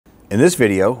In this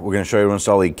video, we're going to show you how to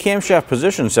install the camshaft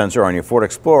position sensor on your Ford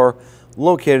Explorer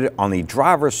located on the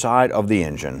driver's side of the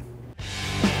engine.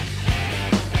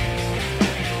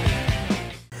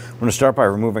 We're going to start by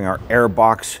removing our air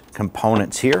box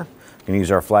components here. We're going to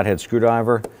use our flathead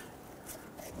screwdriver.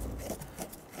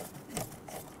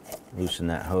 Loosen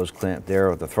that hose clamp there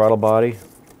with the throttle body.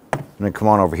 And then come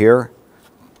on over here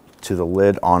to the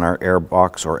lid on our air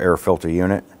box or air filter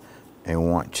unit. And we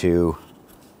want to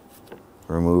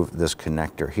remove this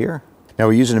connector here. Now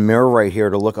we're using a mirror right here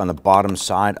to look on the bottom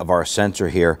side of our sensor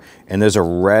here, and there's a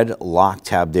red lock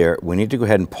tab there. We need to go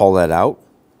ahead and pull that out.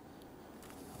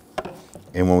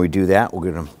 And when we do that,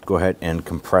 we're going to go ahead and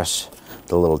compress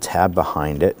the little tab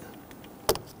behind it.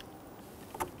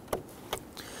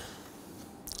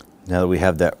 Now that we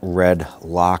have that red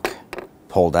lock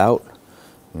pulled out,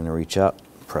 I'm going to reach up,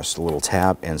 press the little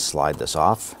tab, and slide this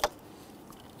off.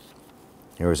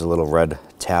 Here's a little red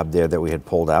tab there that we had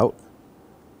pulled out.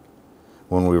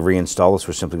 When we reinstall this,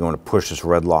 we're simply going to push this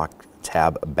red lock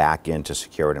tab back in to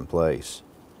secure it in place.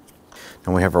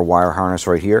 Now we have our wire harness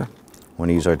right here. We want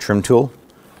to use our trim tool,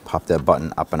 pop that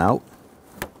button up and out.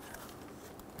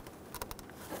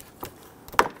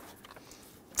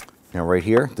 Now right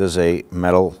here, there's a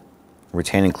metal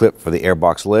retaining clip for the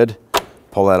airbox lid.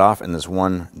 Pull that off, and there's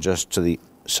one just to the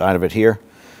side of it here.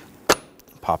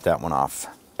 Pop that one off.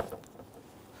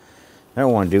 Now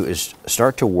what I want to do is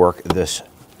start to work this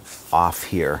off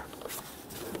here.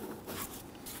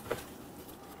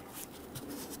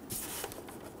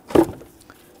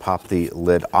 Pop the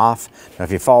lid off. Now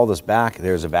if you follow this back,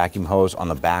 there's a vacuum hose on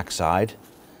the back side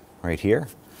right here.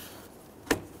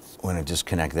 We're going to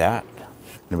disconnect that.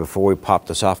 Now before we pop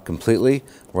this off completely,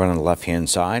 we're on the left hand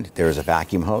side. There's a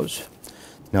vacuum hose.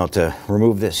 Now to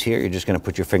remove this here, you're just going to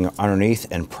put your finger underneath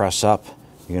and press up.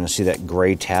 You're going to see that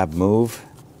gray tab move.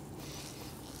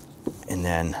 And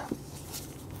then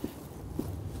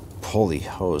pull the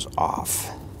hose off.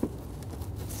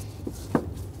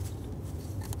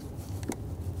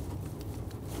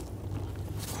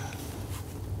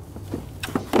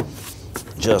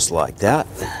 Just like that.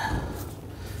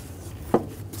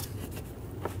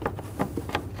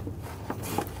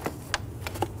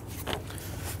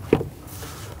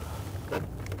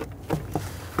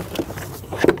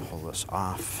 Pull this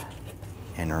off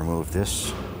and remove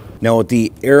this. Now with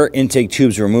the air intake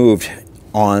tubes removed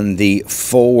on the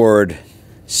forward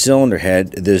cylinder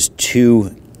head, there's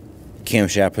two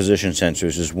camshaft position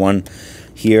sensors. There's one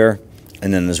here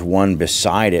and then there's one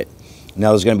beside it. Now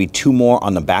there's going to be two more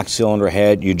on the back cylinder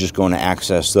head. You're just going to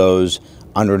access those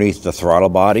underneath the throttle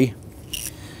body.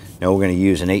 Now we're going to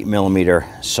use an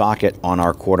 8mm socket on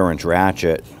our 1/4"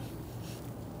 ratchet.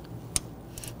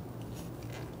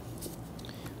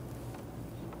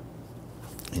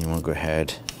 And you want to go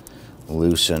ahead,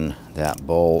 loosen that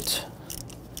bolt.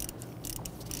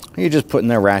 You're just putting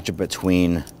the ratchet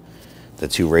between the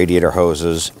two radiator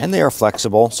hoses, and they are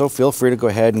flexible, so feel free to go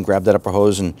ahead and grab that upper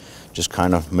hose and just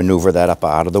kind of maneuver that up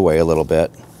out of the way a little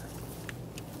bit.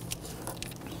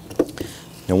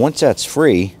 Now once that's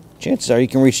free, chances are you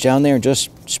can reach down there and just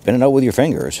spin it out with your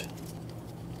fingers.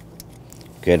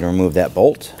 Go ahead and remove that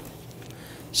bolt,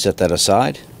 set that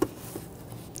aside.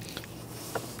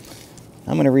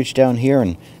 I'm going to reach down here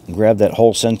and grab that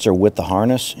whole sensor with the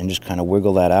harness and just kind of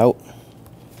wiggle that out.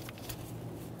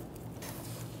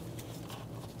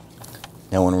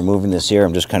 Now when removing this here,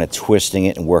 I'm just kind of twisting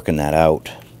it and working that out.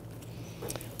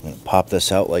 I'm going to pop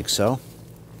this out like so.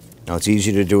 Now it's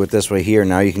easy to do it this way here.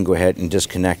 Now you can go ahead and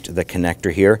disconnect the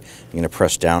connector here. You're going to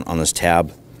press down on this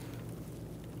tab,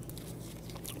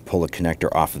 pull the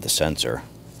connector off of the sensor.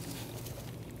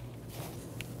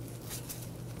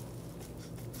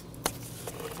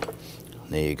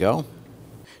 There you go.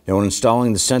 Now when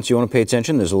installing the sensor, you want to pay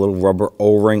attention. There's a little rubber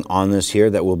O-ring on this here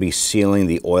that will be sealing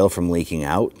the oil from leaking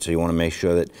out. So you want to make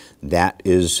sure that that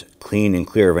is clean and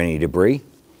clear of any debris.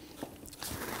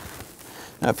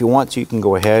 Now if you want to, you can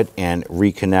go ahead and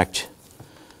reconnect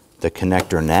the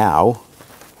connector now,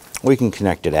 or you can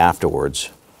connect it afterwards.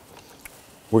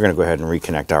 We're going to go ahead and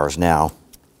reconnect ours now.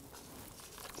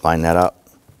 Line that up.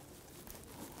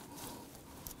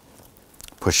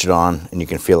 Push it on and you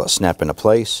can feel it snap into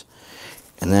place.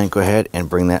 And then go ahead and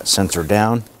bring that sensor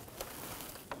down.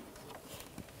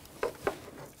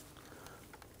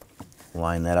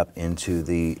 Line that up into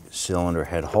the cylinder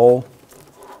head hole.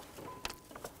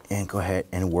 And go ahead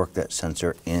and work that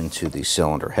sensor into the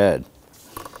cylinder head.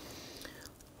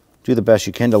 Do the best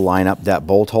you can to line up that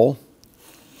bolt hole.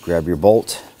 Grab your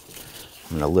bolt.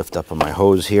 I'm going to lift up on my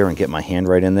hose here and get my hand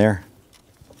right in there.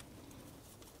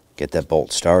 Get that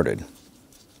bolt started.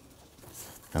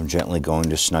 I'm gently going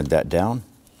to snug that down.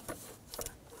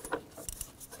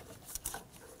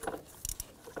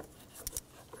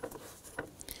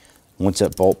 Once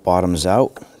that bolt bottoms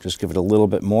out, just give it a little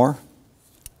bit more.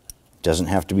 Doesn't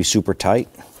have to be super tight.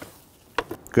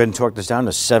 Go ahead and torque this down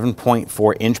to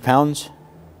 7.4 inch-pounds.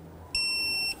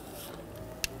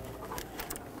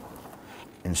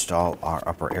 Install our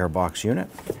upper air box unit.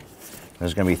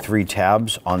 There's going to be 3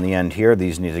 tabs on the end here.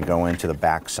 These need to go into the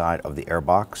back side of the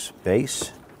airbox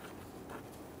base.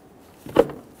 Go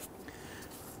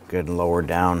ahead and lower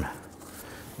down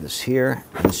this here.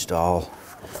 Install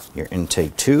your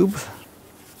intake tube.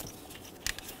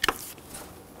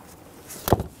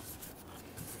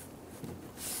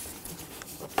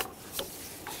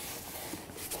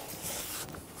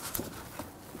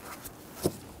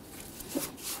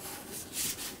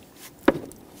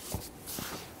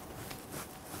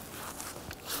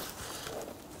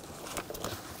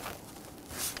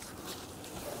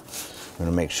 I'm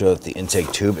going to make sure that the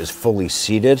intake tube is fully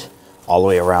seated all the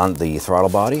way around the throttle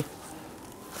body.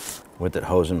 With that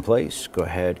hose in place, go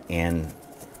ahead and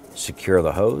secure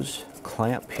the hose.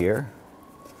 Clamp here.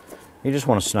 You just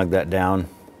want to snug that down.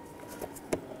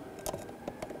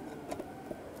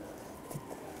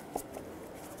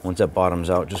 Once that bottoms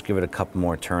out, just give it a couple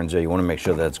more turns there. You want to make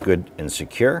sure that's good and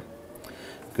secure.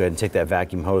 Go ahead and take that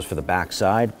vacuum hose for the back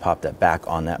side, pop that back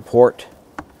on that port.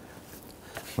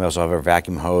 We also have our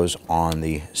vacuum hose on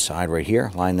the side right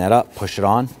here. Line that up, push it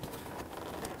on.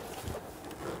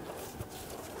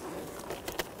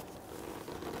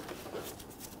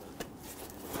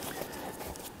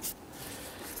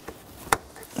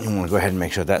 You want to go ahead and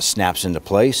make sure that snaps into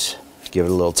place. Give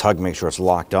it a little tug, make sure it's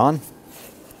locked on.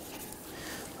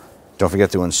 Don't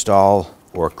forget to install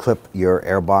or clip your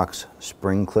airbox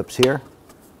spring clips here.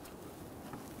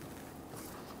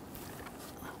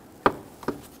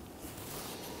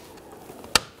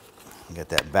 Get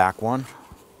that back one.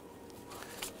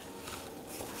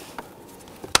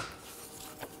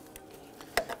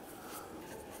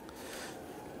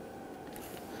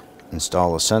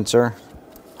 Install a sensor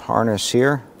harness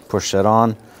here, push that on.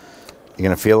 You're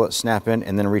going to feel it snap in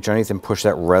and then reach underneath and push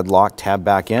that red lock tab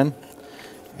back in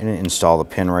and then install the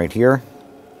pin right here.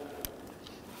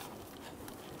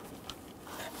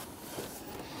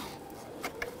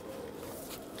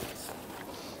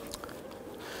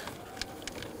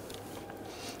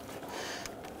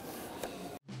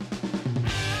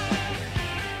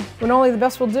 When only the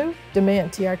best will do,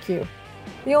 demand TRQ.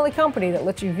 The only company that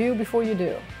lets you view before you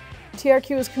do.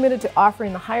 TRQ is committed to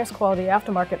offering the highest quality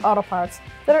aftermarket auto parts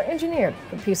that are engineered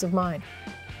for peace of mind.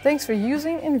 Thanks for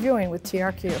using and viewing with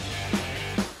TRQ.